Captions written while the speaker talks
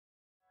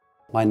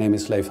My name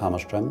is Leif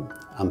Hammarström.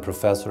 I'm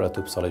professor at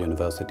Uppsala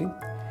University.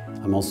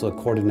 I'm also a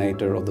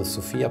coordinator of the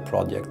Sofia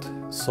project,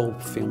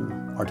 soap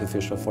film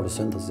artificial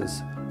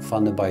photosynthesis,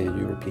 funded by the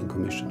European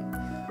Commission.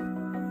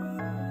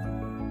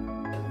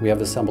 We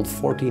have assembled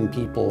 14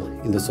 people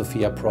in the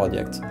Sofia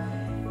project.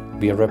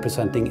 We are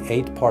representing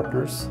 8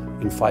 partners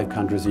in 5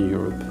 countries in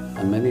Europe,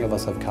 and many of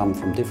us have come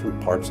from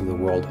different parts of the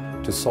world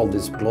to solve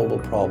this global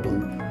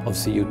problem of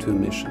CO2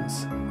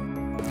 emissions.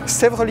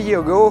 Several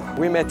years ago,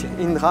 we met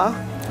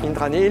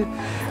Indra Neil,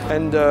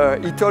 and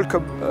he told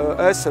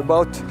us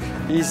about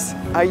his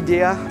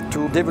idea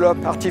to develop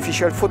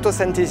artificial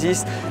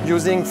photosynthesis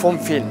using foam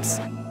films.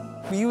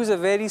 We use a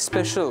very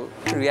special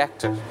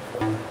reactor,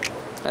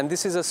 and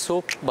this is a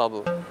soap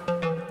bubble.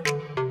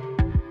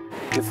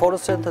 In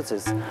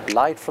photosynthesis,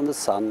 light from the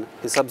sun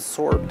is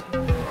absorbed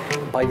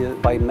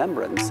by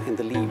membranes in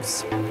the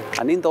leaves.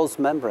 And in those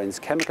membranes,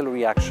 chemical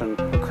reactions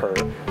occur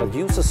that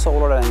use the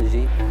solar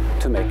energy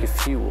to make a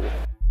fuel.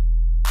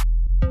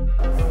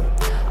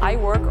 I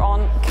work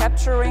on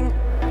capturing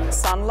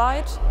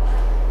sunlight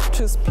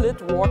to split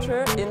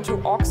water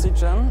into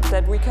oxygen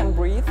that we can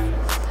breathe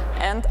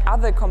and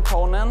other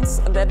components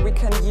that we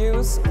can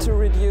use to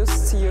reduce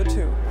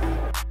CO2.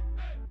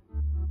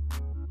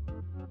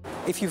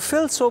 If you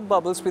fill soap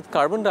bubbles with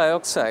carbon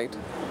dioxide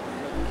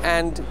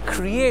and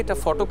create a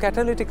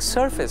photocatalytic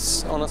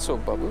surface on a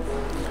soap bubble,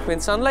 when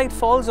sunlight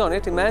falls on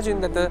it, imagine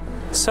that the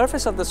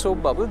surface of the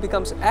soap bubble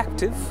becomes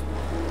active,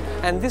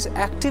 and this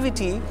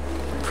activity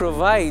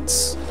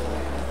provides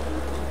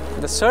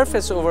the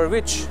surface over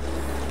which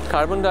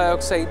carbon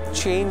dioxide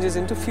changes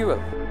into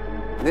fuel.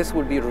 This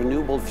would be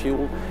renewable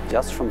fuel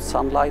just from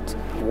sunlight,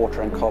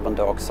 water and carbon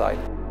dioxide.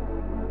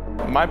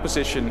 My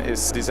position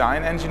is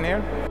design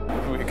engineer.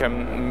 We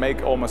can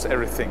make almost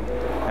everything.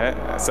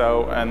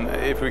 And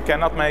if we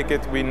cannot make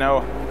it, we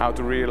know how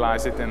to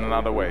realize it in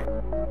another way.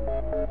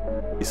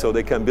 So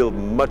they can build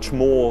much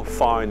more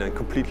fine and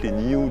completely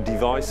new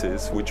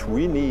devices, which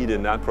we need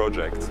in that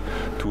project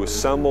to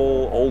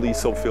assemble all these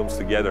soap films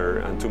together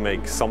and to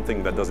make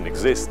something that doesn't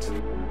exist.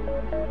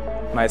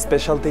 My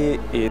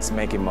specialty is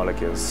making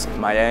molecules.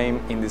 My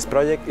aim in this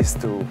project is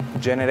to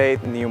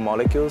generate new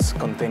molecules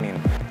containing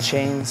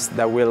chains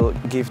that will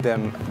give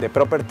them the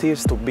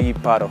properties to be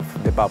part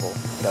of the bubble,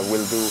 that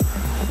will do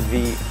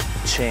the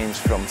change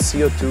from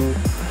CO2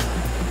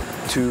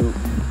 to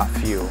a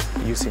fuel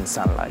using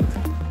sunlight.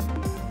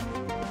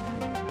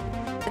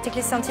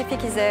 Photosynthetic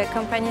Scientific is a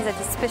company that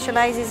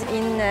specializes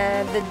in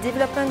the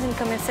development and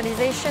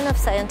commercialization of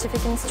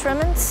scientific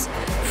instruments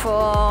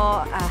for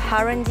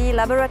R&D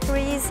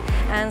laboratories,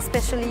 and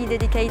especially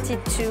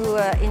dedicated to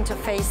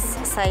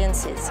interface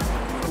sciences.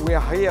 We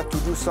are here to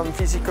do some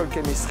physical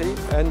chemistry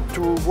and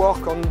to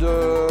work on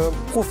the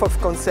proof of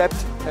concept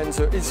and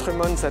the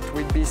instruments that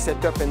will be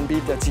set up and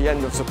built at the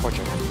end of the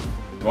project.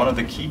 One of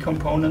the key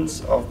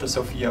components of the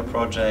Sofia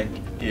project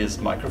is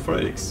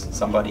microfluidics.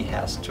 Somebody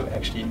has to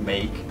actually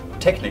make,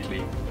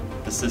 technically,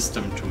 the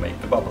system to make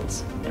the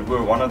bubbles. And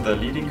we're one of the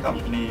leading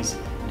companies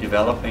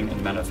developing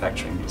and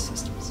manufacturing these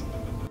systems.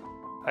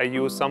 I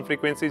use some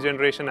frequency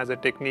generation as a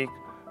technique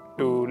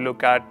to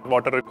look at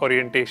water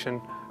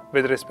orientation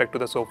with respect to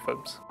the soap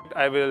films.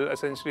 I will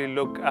essentially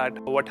look at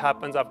what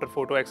happens after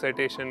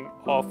photoexcitation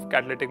of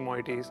catalytic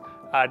moieties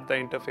at the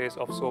interface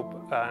of soap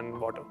and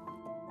water.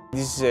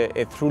 This is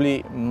a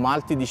truly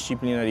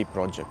multidisciplinary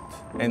project,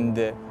 and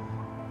the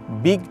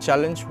big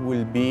challenge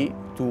will be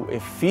to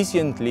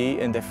efficiently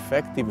and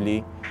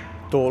effectively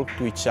talk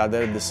to each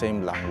other the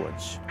same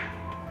language.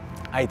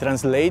 I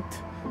translate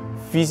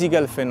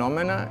physical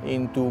phenomena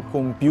into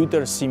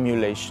computer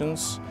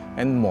simulations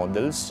and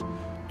models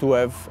to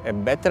have a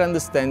better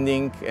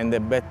understanding and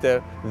a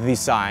better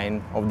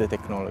design of the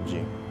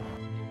technology.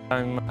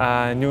 I'm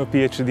a new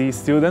PhD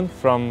student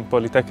from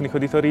Politecnico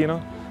di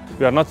Torino.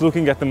 We are not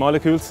looking at the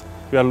molecules,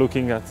 we are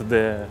looking at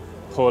the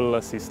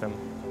whole system.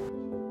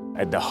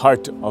 At the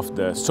heart of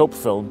the soap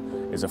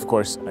film is, of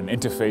course, an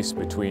interface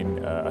between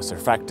a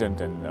surfactant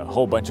and a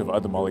whole bunch of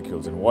other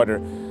molecules in water.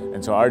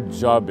 And so our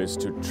job is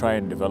to try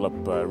and develop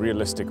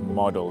realistic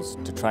models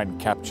to try and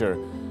capture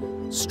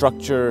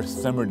structure,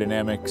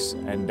 thermodynamics,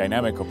 and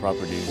dynamical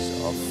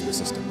properties of the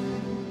system.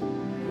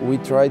 We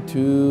try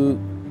to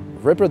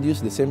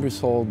reproduce the same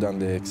result than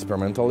the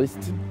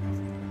experimentalists,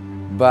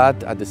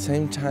 but at the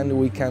same time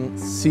we can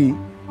see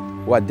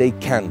what they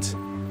can't,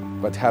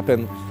 what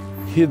happened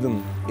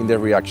hidden in the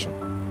reaction.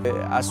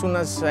 As soon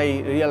as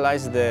I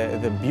realized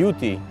the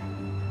beauty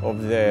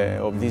of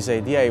this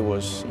idea, I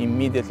was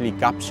immediately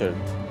captured,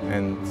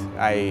 and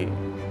I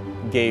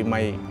gave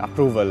my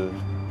approval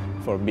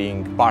for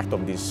being part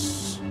of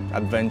this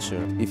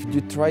adventure. If you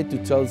try to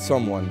tell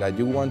someone that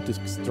you want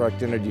to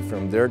extract energy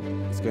from dirt,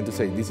 it's going to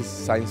say this is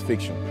science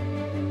fiction.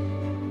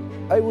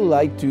 I would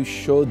like to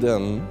show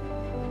them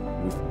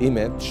with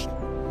image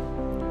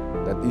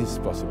that this is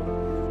possible.